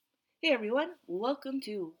Hey everyone, welcome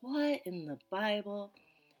to What in the Bible?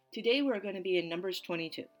 Today we're going to be in Numbers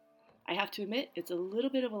 22. I have to admit, it's a little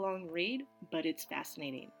bit of a long read, but it's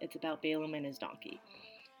fascinating. It's about Balaam and his donkey.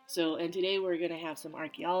 And today we're going to have some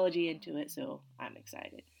archaeology into it, so I'm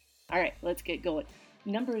excited. All right, let's get going.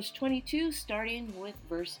 Numbers 22, starting with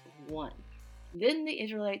verse 1. Then the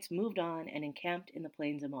Israelites moved on and encamped in the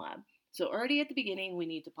plains of Moab. So already at the beginning, we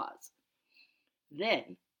need to pause.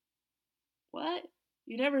 Then, what?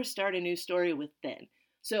 You never start a new story with then.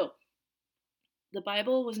 So the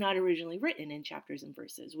Bible was not originally written in chapters and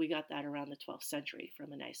verses. We got that around the 12th century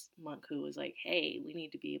from a nice monk who was like, hey, we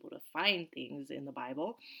need to be able to find things in the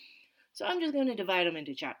Bible. So I'm just going to divide them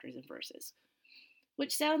into chapters and verses,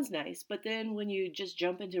 which sounds nice. But then when you just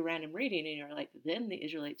jump into random reading and you're like, then the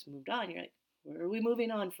Israelites moved on, you're like, where are we moving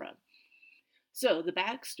on from? So the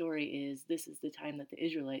backstory is this is the time that the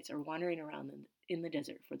Israelites are wandering around in the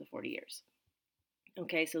desert for the 40 years.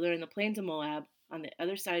 Okay, so they're in the plains of Moab on the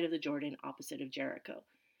other side of the Jordan, opposite of Jericho.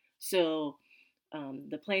 So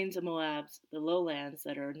the plains of Moab, the lowlands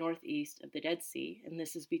that are northeast of the Dead Sea, and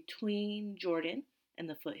this is between Jordan and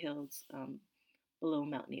the foothills below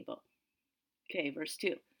Mount Nebo. Okay, verse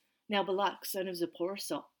 2. Now Balak, son of Zippor,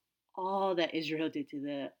 saw all that Israel did to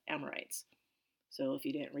the Amorites. So if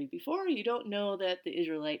you didn't read before, you don't know that the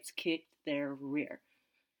Israelites kicked their rear.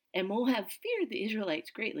 And Moab feared the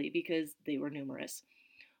Israelites greatly because they were numerous.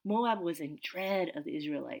 Moab was in dread of the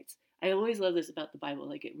Israelites. I always love this about the Bible.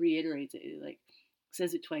 Like it reiterates it, like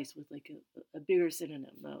says it twice with like a bigger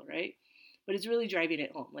synonym, though, right? But it's really driving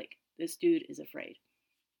it home. Like this dude is afraid.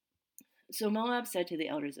 So Moab said to the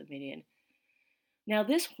elders of Midian, now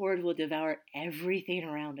this horde will devour everything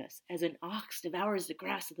around us, as an ox devours the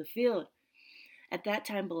grass of the field. At that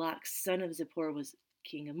time, Balak, son of Zippor, was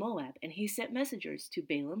king of Moab, and he sent messengers to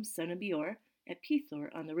Balaam, son of Beor, at Pethor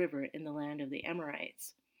on the river in the land of the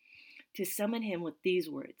Amorites, to summon him with these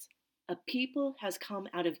words: a people has come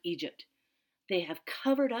out of Egypt. They have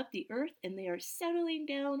covered up the earth, and they are settling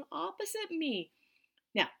down opposite me.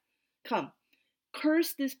 Now, come,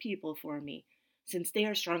 curse this people for me, since they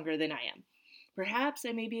are stronger than I am. Perhaps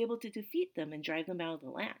I may be able to defeat them and drive them out of the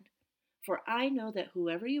land. For I know that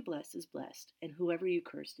whoever you bless is blessed, and whoever you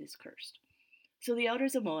curse is cursed. So the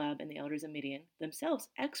elders of Moab and the elders of Midian, themselves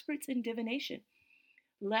experts in divination,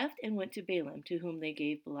 left and went to Balaam, to whom they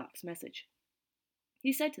gave Balak's message.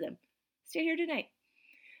 He said to them, stay here tonight,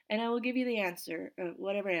 and I will give you the answer,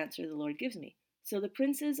 whatever answer the Lord gives me. So the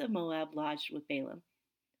princes of Moab lodged with Balaam.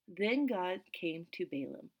 Then God came to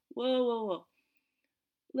Balaam. Whoa, whoa, whoa.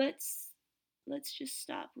 Let's just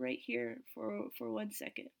stop right here for 1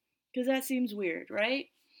 second. Because that seems weird, right?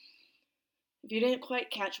 If you didn't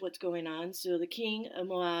quite catch what's going on, so the king of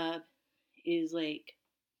Moab is like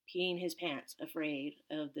peeing his pants, afraid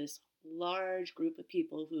of this large group of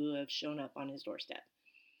people who have shown up on his doorstep.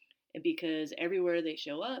 And because everywhere they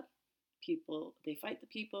show up, they fight the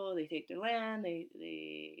people, they take their land,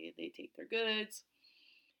 they take their goods.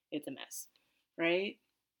 It's a mess, right?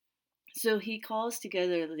 So he calls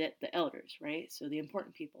together the elders, right? So the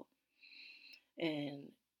important people, and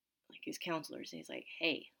like his counselors, and he's like,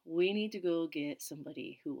 hey, we need to go get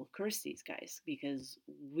somebody who will curse these guys because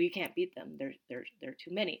we can't beat them. They're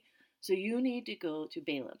too many. So you need to go to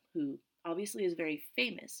Balaam, who obviously is very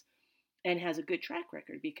famous and has a good track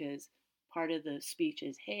record, because part of the speech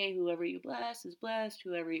is, hey, whoever you bless is blessed,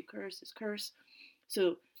 whoever you curse is cursed.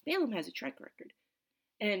 So Balaam has a track record.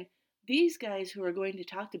 And these guys who are going to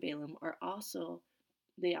talk to Balaam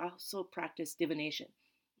they also practice divination.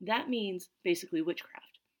 That means basically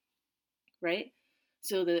witchcraft, right?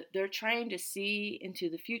 So they're trying to see into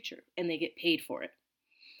the future, and they get paid for it.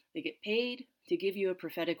 They get paid to give you a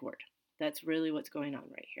prophetic word. That's really what's going on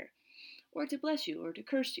right here. Or to bless you, or to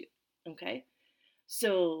curse you, okay?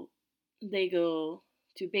 So they go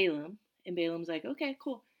to Balaam, and Balaam's like, okay,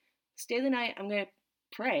 cool. Stay the night. I'm going to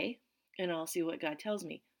pray, and I'll see what God tells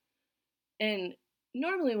me. And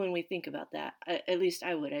normally when we think about that, at least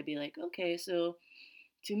I would, I'd be like, okay, so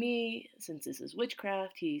to me, since this is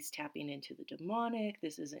witchcraft, he's tapping into the demonic.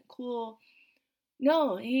 This isn't cool.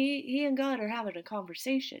 No, he and God are having a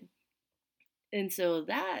conversation. And so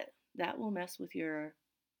that will mess with your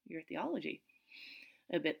theology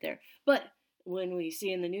a bit there. But when we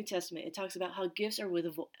see in the New Testament, it talks about how gifts are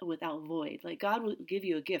without void. Like God will give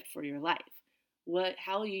you a gift for your life.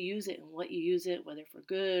 How you use it and what you use it, whether for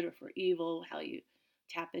good or for evil, how you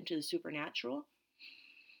tap into the supernatural,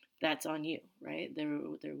 that's on you, right?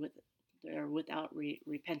 They're without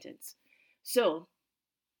repentance. So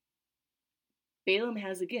Balaam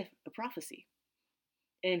has a gift, a prophecy,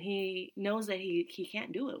 and he knows that he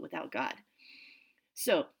can't do it without God.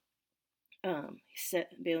 So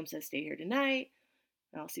Balaam says, stay here tonight.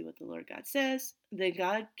 I'll see what the Lord God says. Then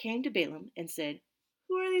God came to Balaam and said,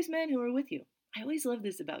 who are these men who are with you? I always love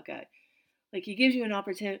this about God. Like, he gives you an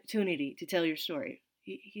opportunity to tell your story.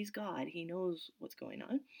 He's God. He knows what's going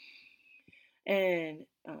on. And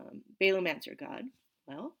Balaam answered God,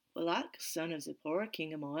 well, Balak, son of Zippor,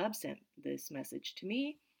 king of Moab, sent this message to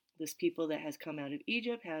me. This people that has come out of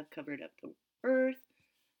Egypt have covered up the earth.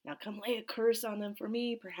 Now come lay a curse on them for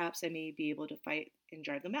me. Perhaps I may be able to fight and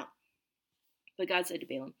drive them out. But God said to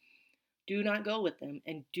Balaam, do not go with them,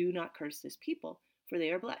 and do not curse this people, for they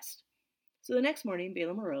are blessed. So the next morning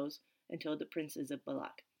Balaam arose and told the princes of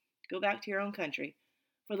Balak, go back to your own country,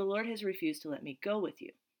 for the Lord has refused to let me go with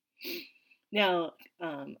you. Now,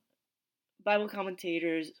 Bible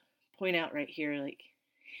commentators point out right here, like,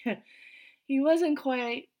 he wasn't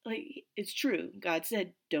quite, like, it's true. God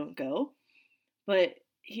said, don't go. But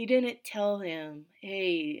he didn't tell him,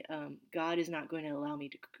 hey, God is not going to allow me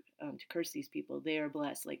to curse these people. They are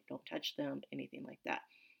blessed. Like, don't touch them, anything like that.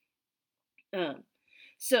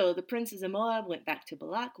 So the princes of Moab went back to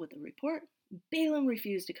Balak with a report. Balaam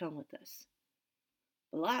refused to come with us.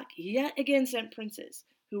 Balak yet again sent princes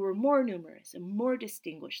who were more numerous and more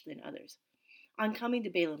distinguished than others. On coming to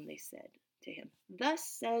Balaam, they said to him, thus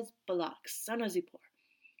says Balak, son of Zippor,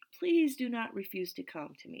 please do not refuse to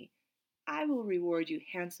come to me. I will reward you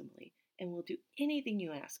handsomely and will do anything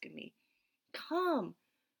you ask of me. Come,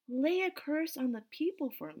 lay a curse on the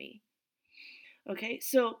people for me. Okay,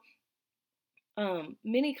 so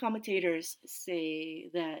many commentators say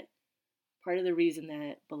that part of the reason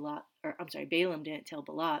that Balaam didn't tell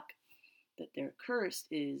Balak that they're cursed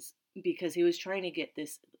is because he was trying to get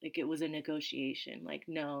this, like, it was a negotiation. Like,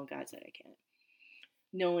 no, God said I can't.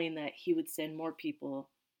 Knowing that he would send more people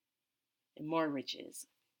and more riches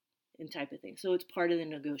and type of thing. So it's part of the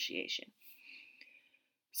negotiation.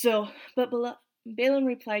 So, but Balaam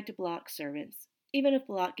replied to Balak's servants, even if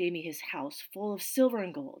Balak gave me his house full of silver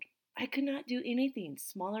and gold, I could not do anything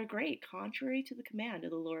small or great, contrary to the command of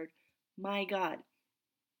the Lord, my God.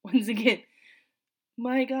 Once again,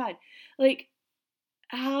 my God. Like,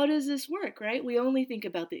 how does this work, right? We only think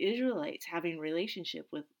about the Israelites having a relationship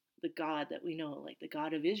with the God that we know, like the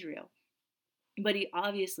God of Israel. But he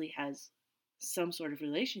obviously has some sort of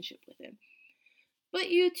relationship with him. But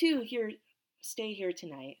you too stay here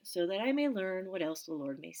tonight, so that I may learn what else the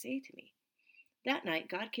Lord may say to me. That night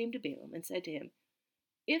God came to Balaam and said to him,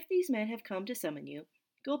 if these men have come to summon you,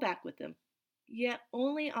 go back with them, yet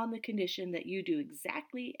only on the condition that you do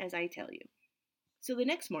exactly as I tell you. So the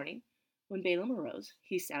next morning, when Balaam arose,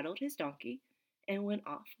 he saddled his donkey and went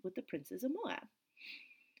off with the princes of Moab.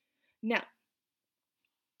 Now,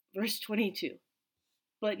 verse 22.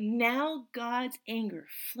 But now God's anger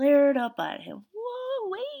flared up at him. Whoa,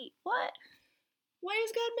 wait, what? Why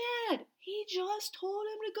is God mad? He just told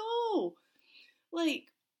him to go. Like,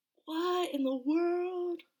 what in the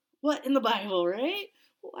world? What in the Bible, right?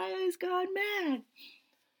 Why is God mad?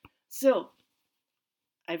 So,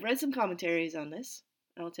 I've read some commentaries on this.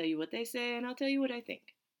 I'll tell you what they say and I'll tell you what I think.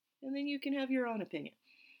 And then you can have your own opinion.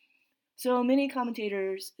 So, many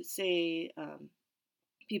commentators say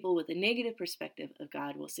people with a negative perspective of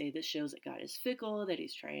God will say this shows that God is fickle, that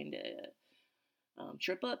he's trying to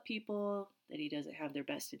trip up people, that he doesn't have their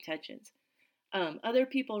best intentions. Other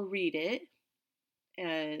people read it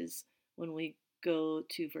as, when we go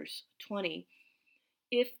to verse 20,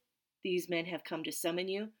 if these men have come to summon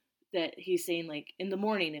you, that he's saying, like, in the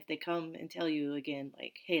morning, if they come and tell you again,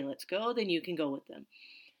 like, hey, let's go, then you can go with them.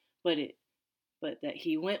 But that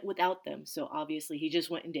he went without them, so obviously he just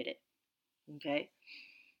went and did it. Okay?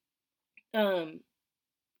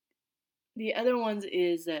 The other ones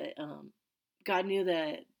is that God knew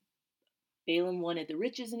that Balaam wanted the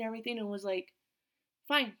riches and everything and was like,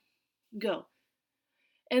 fine, go.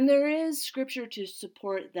 And there is scripture to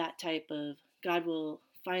support that type of, God will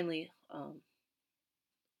finally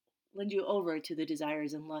lend you over to the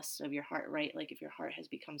desires and lusts of your heart, right? Like if your heart has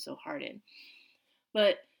become so hardened.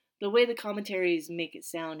 But the way the commentaries make it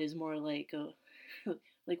sound is more like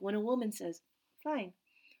like when a woman says, fine.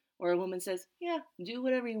 Or a woman says, yeah, do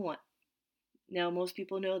whatever you want. Now, most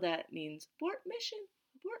people know that means abort mission,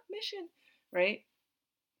 right?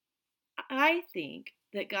 I think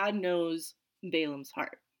that God knows Balaam's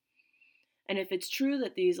heart. And if it's true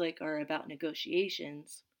that these are about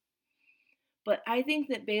negotiations, but I think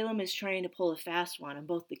that Balaam is trying to pull a fast one on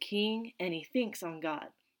both the king and he thinks on God,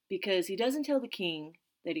 because he doesn't tell the king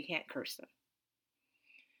that he can't curse them,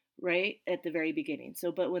 right, at the very beginning.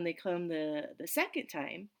 So, but when they come the second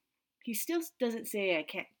time, he still doesn't say I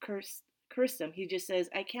can't curse them. He just says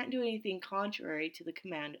I can't do anything contrary to the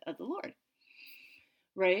command of the Lord,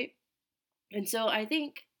 right? And so I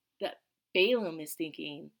think that Balaam is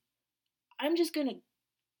thinking, I'm just going to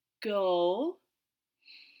go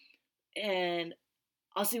and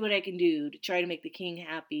I'll see what I can do to try to make the king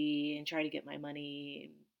happy and try to get my money.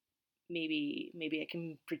 And maybe I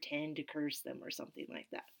can pretend to curse them or something like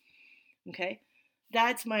that. Okay?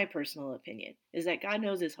 That's my personal opinion. Is that God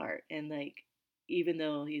knows his heart, and like even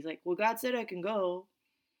though he's like, "Well, God said I can go."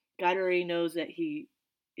 God already knows that he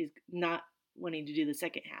is not wanting to do the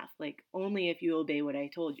second half. Like, only if you obey what I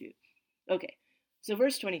told you. Okay. So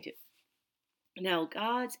verse 22. Now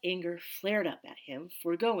God's anger flared up at him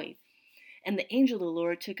for going, and the angel of the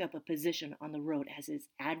Lord took up a position on the road as his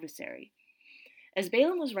adversary. As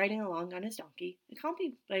Balaam was riding along on his donkey,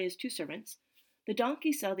 accompanied by his 2 servants, the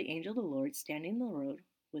donkey saw the angel of the Lord standing in the road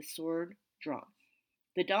with sword drawn.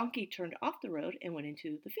 The donkey turned off the road and went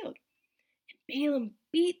into the field. And Balaam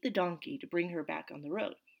beat the donkey to bring her back on the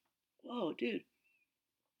road. Whoa, dude.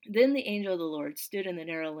 Then the angel of the Lord stood in the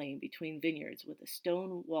narrow lane between vineyards with a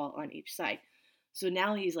stone wall on each side. So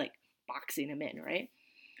now he's like boxing him in, right?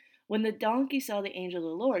 When the donkey saw the angel of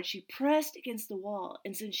the Lord, she pressed against the wall,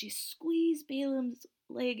 and since she squeezed Balaam's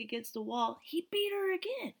leg against the wall, he beat her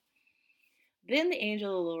again. Then the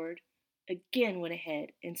angel of the Lord again went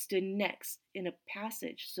ahead and stood next in a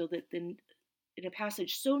passage so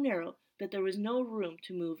narrow that there was no room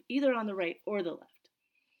to move either on the right or the left.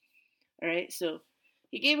 All right, so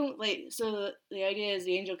he gave him so the idea is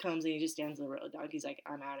the angel comes and he just stands on the road. Donkey's like,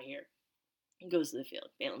 I'm out of here. He goes to the field.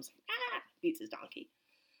 Balaam's like, beats his donkey,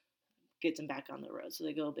 gets him back on the road. So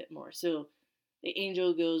they go a bit more. So the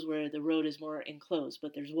angel goes where the road is more enclosed,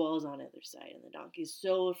 but there's walls on the other side, and the donkey's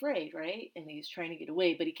so afraid, right? And he's trying to get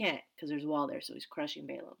away, but he can't because there's a wall there, so he's crushing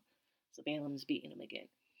Balaam. So Balaam's beating him again.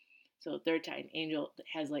 So third time, angel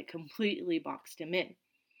has like completely boxed him in.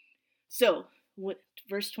 So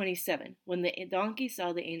verse 27, when the donkey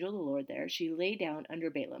saw the angel of the Lord there, she lay down under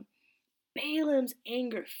Balaam. Balaam's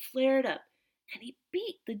anger flared up, and he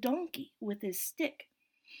beat the donkey with his stick.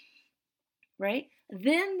 Right?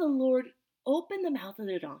 Then the Lord opened the mouth of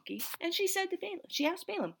the donkey, and she asked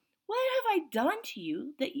Balaam, what have I done to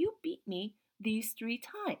you that you beat me these 3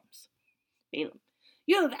 times? Balaam,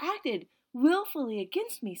 you have acted willfully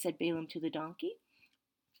against me, said Balaam to the donkey.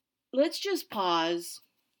 Let's just pause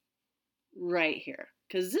right here,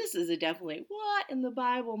 because this is a definitely what in the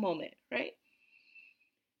Bible moment, right?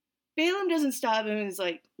 Balaam doesn't stop him and is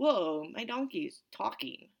like, whoa, my donkey's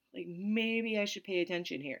talking. Like, maybe I should pay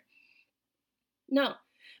attention here. No,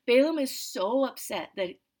 Balaam is so upset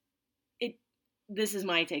that this is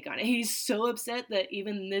my take on it. He's so upset that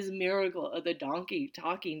even this miracle of the donkey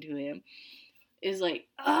talking to him is like,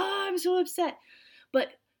 I'm so upset. But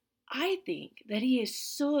I think that he is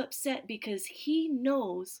so upset because he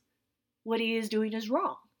knows what he is doing is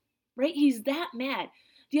wrong, right? He's that mad.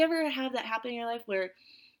 Do you ever have that happen in your life where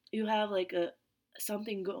you have like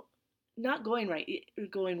something not going right,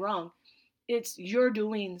 going wrong? It's you're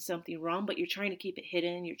doing something wrong, but you're trying to keep it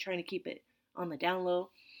hidden. You're trying to keep it on the down low.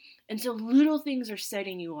 And so little things are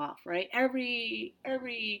setting you off, right?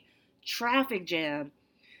 Every traffic jam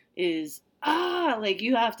is like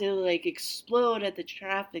you have to like explode at the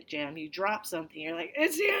traffic jam. You drop something, you're like,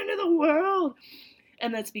 it's the end of the world.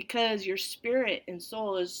 And that's because your spirit and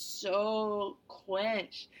soul is so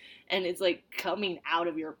quenched and it's like coming out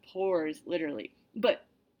of your pores, literally. But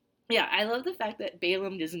yeah, I love the fact that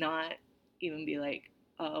Balaam does not even be like,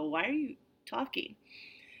 why are you talking?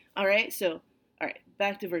 All right,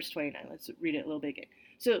 back to verse 29. Let's read it a little bit again.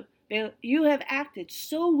 So, you have acted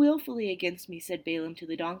so willfully against me, said Balaam to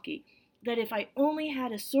the donkey, that if I only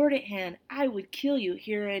had a sword at hand, I would kill you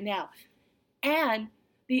here and now. And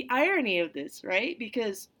the irony of this, right?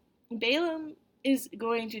 Because Balaam is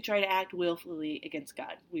going to try to act willfully against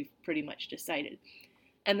God. We've pretty much decided.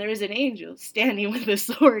 And there is an angel standing with a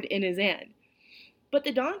sword in his hand. But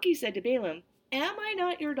the donkey said to Balaam, am I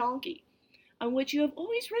not your donkey, on which you have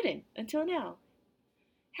always ridden until now?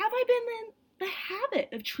 Have I been in the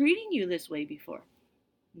habit of treating you this way before?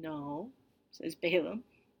 No, says Balaam.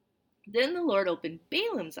 Then the Lord opened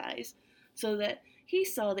Balaam's eyes so that he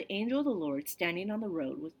saw the angel of the Lord standing on the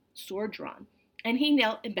road with sword drawn, and he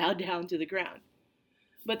knelt and bowed down to the ground.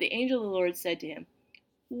 But the angel of the Lord said to him,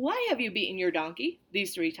 why have you beaten your donkey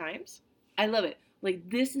these 3 times? I love it. Like,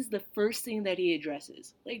 this is the first thing that he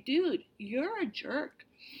addresses. Like, dude, you're a jerk.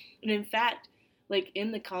 And in fact, like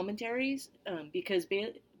in the commentaries, because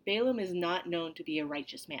Balaam is not known to be a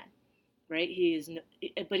righteous man, right?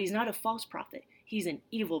 But he's not a false prophet. He's an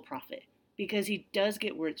evil prophet because he does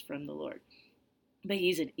get words from the Lord. But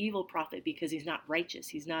he's an evil prophet because he's not righteous.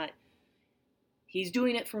 He's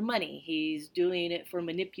doing it for money. He's doing it for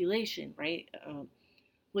manipulation, right?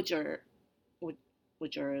 Which are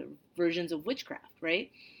which are versions of witchcraft,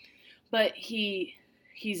 right? But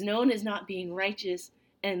he's known as not being righteous,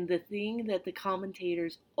 and the thing that the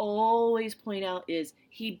commentators always point out is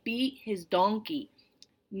he beat his donkey.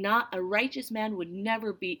 Not a righteous man would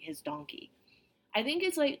never beat his donkey. I think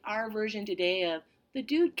it's like our version today of the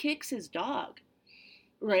dude kicks his dog,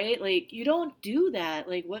 right? Like you don't do that.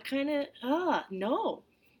 Like what kind of no.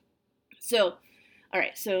 So, all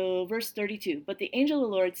right, so verse 32. But the angel of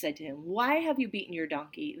the Lord said to him, "Why have you beaten your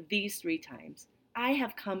donkey these 3 times? I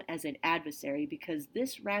have come as an adversary because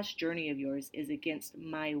this rash journey of yours is against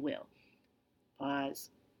my will." Pause.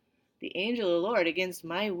 The angel of the Lord against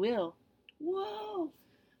my will. Whoa.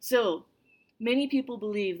 So, many people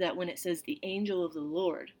believe that when it says the angel of the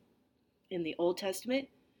Lord in the Old Testament,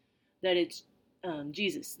 that it's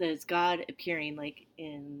Jesus, that it's God appearing like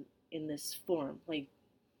in this form, like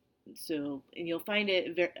so. And you'll find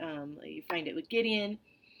it. You find it with Gideon.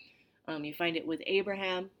 You find it with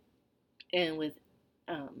Abraham, and with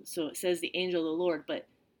so it says the angel of the Lord, but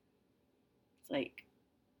it's like,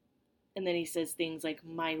 and then he says things like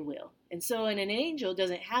my will, and so and an angel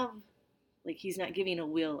doesn't have like he's not giving a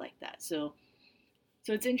will like that. So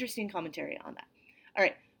it's interesting commentary on that. All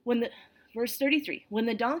right, when the verse 33, when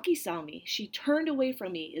the donkey saw me, she turned away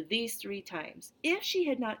from me these 3 times. If she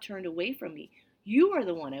had not turned away from me, you are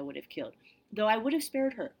the one I would have killed, though I would have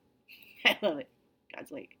spared her. I love it.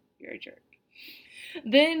 God's like, you're a jerk.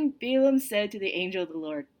 Then Balaam said to the angel of the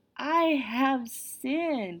Lord, I have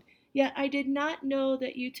sinned, yet I did not know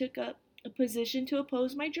that you took up a position to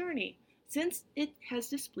oppose my journey. Since it has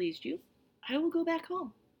displeased you, I will go back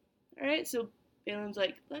home. All right, so Balaam's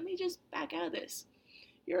like, let me just back out of this.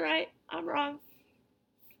 You're right, I'm wrong.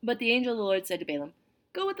 But the angel of the Lord said to Balaam,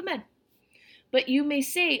 go with the men. But you may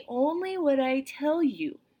say only what I tell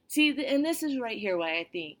you. See, and this is right here why I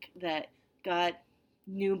think that God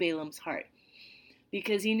knew Balaam's heart.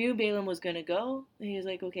 Because he knew Balaam was going to go. And he was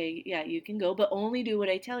like, okay, yeah, you can go, but only do what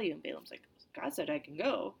I tell you. And Balaam's like, God said I can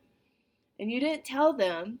go. And you didn't tell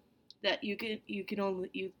them that you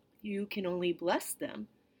can only bless them,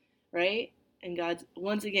 right? And God's,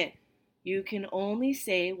 once again, you can only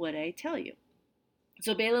say what I tell you.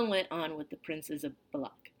 So Balaam went on with the princes of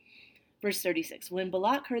Balak. Verse 36, when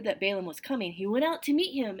Balak heard that Balaam was coming, he went out to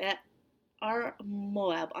meet him at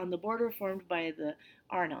Moab on the border formed by the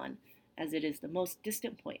Arnon, as it is the most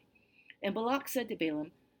distant point. And Balak said to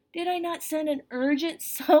Balaam, did I not send an urgent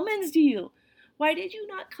summons to you? Why did you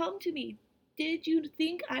not come to me? Did you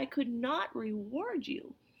think I could not reward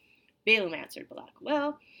you? Balaam answered Balak,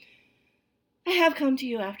 well, I have come to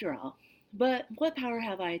you after all, but what power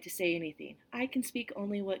have I to say anything? I can speak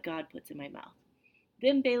only what God puts in my mouth.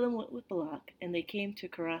 Then Balaam went with Balak, and they came to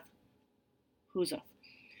Karath Huzoth,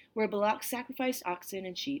 where Balak sacrificed oxen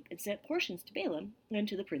and sheep and sent portions to Balaam and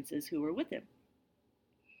to the princes who were with him.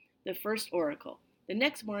 The first oracle. The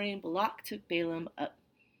next morning Balak took Balaam up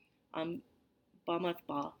on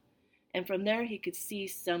Bamoth-Baal, and from there he could see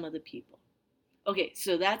some of the people. Okay,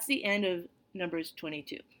 so that's the end of Numbers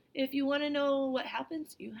 22. If you want to know what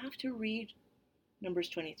happens, you have to read Numbers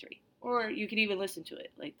 23. Or you can even listen to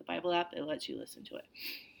it. Like the Bible app, it lets you listen to it.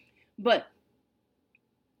 But,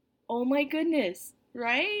 oh my goodness,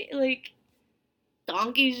 right? Like,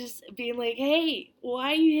 donkey's just being like, hey,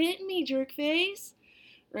 why you hitting me, jerk face?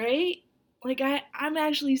 Right? Like, I'm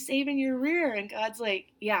actually saving your rear. And God's like,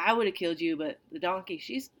 yeah, I would have killed you, but the donkey,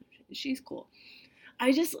 she's cool.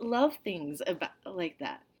 I just love things about like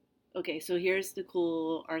that. Okay, so here's the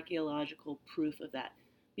cool archaeological proof of that.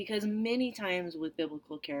 Because many times with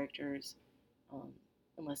biblical characters,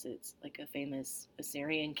 unless it's like a famous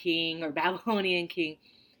Assyrian king or Babylonian king,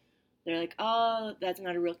 they're like, oh, that's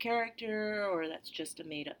not a real character, or that's just a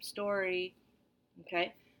made-up story.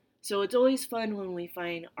 Okay? So it's always fun when we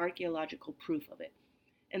find archaeological proof of it.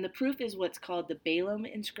 And the proof is what's called the Balaam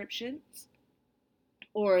inscriptions,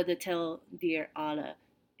 or the Tel Dir Allah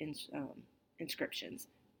inscriptions.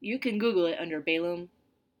 You can Google it under Balaam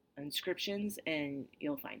inscriptions and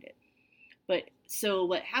you'll find it. But so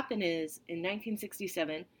what happened is in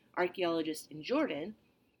 1967, archaeologists in Jordan,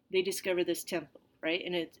 they discovered this temple, right?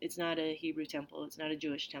 And it's not a Hebrew temple, it's not a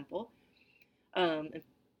Jewish temple. And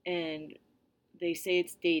they say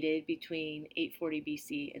it's dated between 840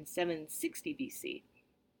 BC and 760 BC.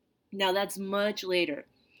 Now that's much later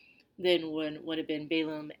than what would have been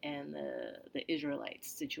Balaam and the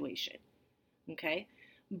Israelites situation. Okay?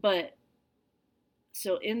 But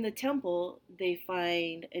so in the temple, they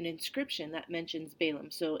find an inscription that mentions Balaam.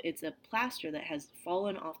 So it's a plaster that has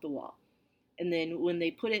fallen off the wall. And then when they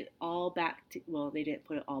put it all back, they didn't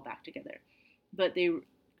put it all back together, but they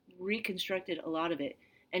reconstructed a lot of it.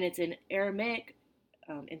 And it's an Aramaic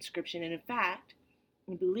inscription. And in fact,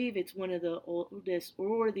 I believe it's one of the oldest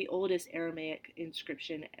or the oldest Aramaic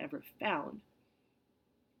inscription ever found.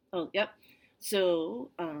 Oh, yep. So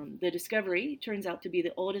the discovery turns out to be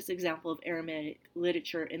the oldest example of Aramaic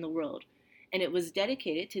literature in the world, and it was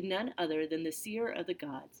dedicated to none other than the seer of the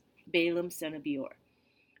gods, Balaam, son of Beor.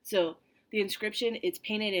 So the inscription is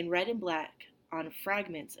painted in red and black on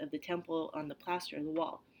fragments of the temple on the plaster of the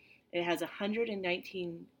wall. It has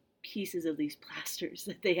 119 pieces of these plasters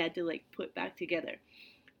that they had to like put back together.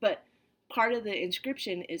 But part of the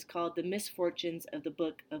inscription is called the misfortunes of the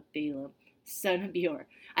book of Balaam, son of Beor.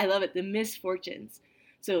 I love it, the misfortunes.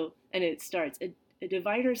 So, and it starts, a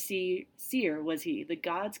diviner seer was he. The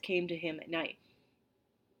gods came to him at night.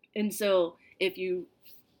 And so, if you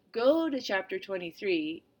go to chapter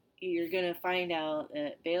 23, you're going to find out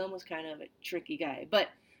that Balaam was kind of a tricky guy. But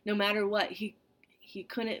no matter what, he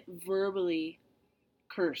couldn't verbally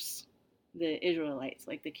curse the Israelites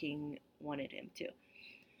like the king wanted him to.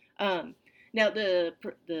 Now the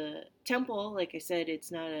temple, like I said,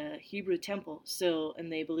 it's not a Hebrew temple, so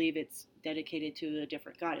and they believe it's dedicated to a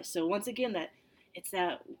different goddess. So once again, it's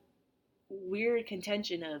that weird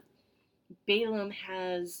contention of Balaam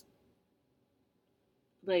has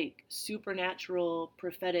like supernatural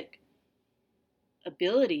prophetic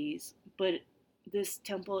abilities, but this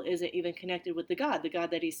temple isn't even connected with the God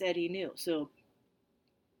that he said he knew. So,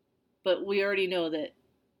 but we already know that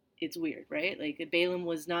it's weird, right? Like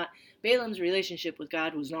Balaam's relationship with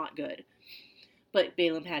God was not good, but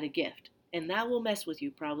Balaam had a gift, and that will mess with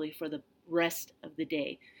you probably for the rest of the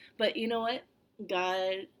day. But you know what?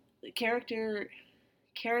 God, character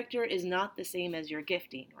is not the same as your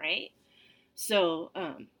gifting, right? So,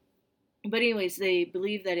 but anyways, they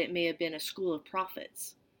believe that it may have been a school of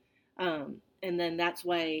prophets, and then that's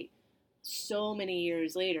why so many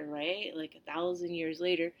years later, right? Like 1,000 years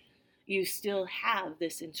later, you still have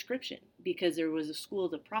this inscription because there was a school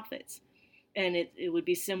of the prophets. And it would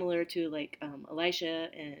be similar to like Elisha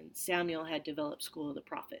and Samuel had developed school of the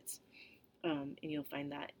prophets. And you'll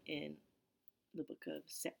find that in the book of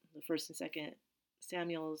the first and second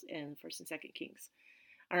Samuels and first and second Kings.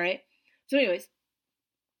 All right. So anyways,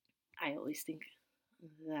 I always think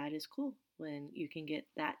that is cool when you can get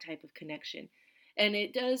that type of connection. And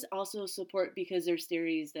it does also support because there's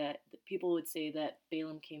theories that people would say that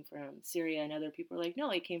Balaam came from Syria and other people are like, no,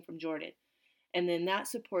 he came from Jordan. And then that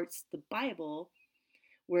supports the Bible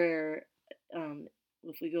where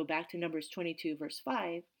if we go back to Numbers 22 verse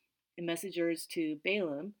 5, the messengers to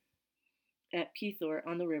Balaam at Pethor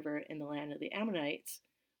on the river in the land of the Ammonites,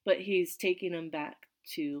 but he's taking them back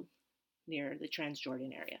to near the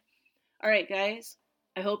Transjordan area. All right, guys,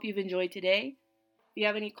 I hope you've enjoyed today. If you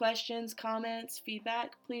have any questions, comments,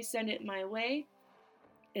 feedback, please send it my way.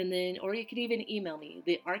 And then, or you can even email me,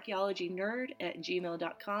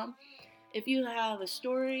 thearchaeologynerd@gmail.com. If you have a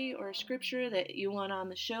story or a scripture that you want on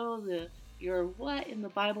the show, your what in the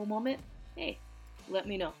Bible moment, hey, let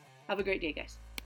me know. Have a great day, guys.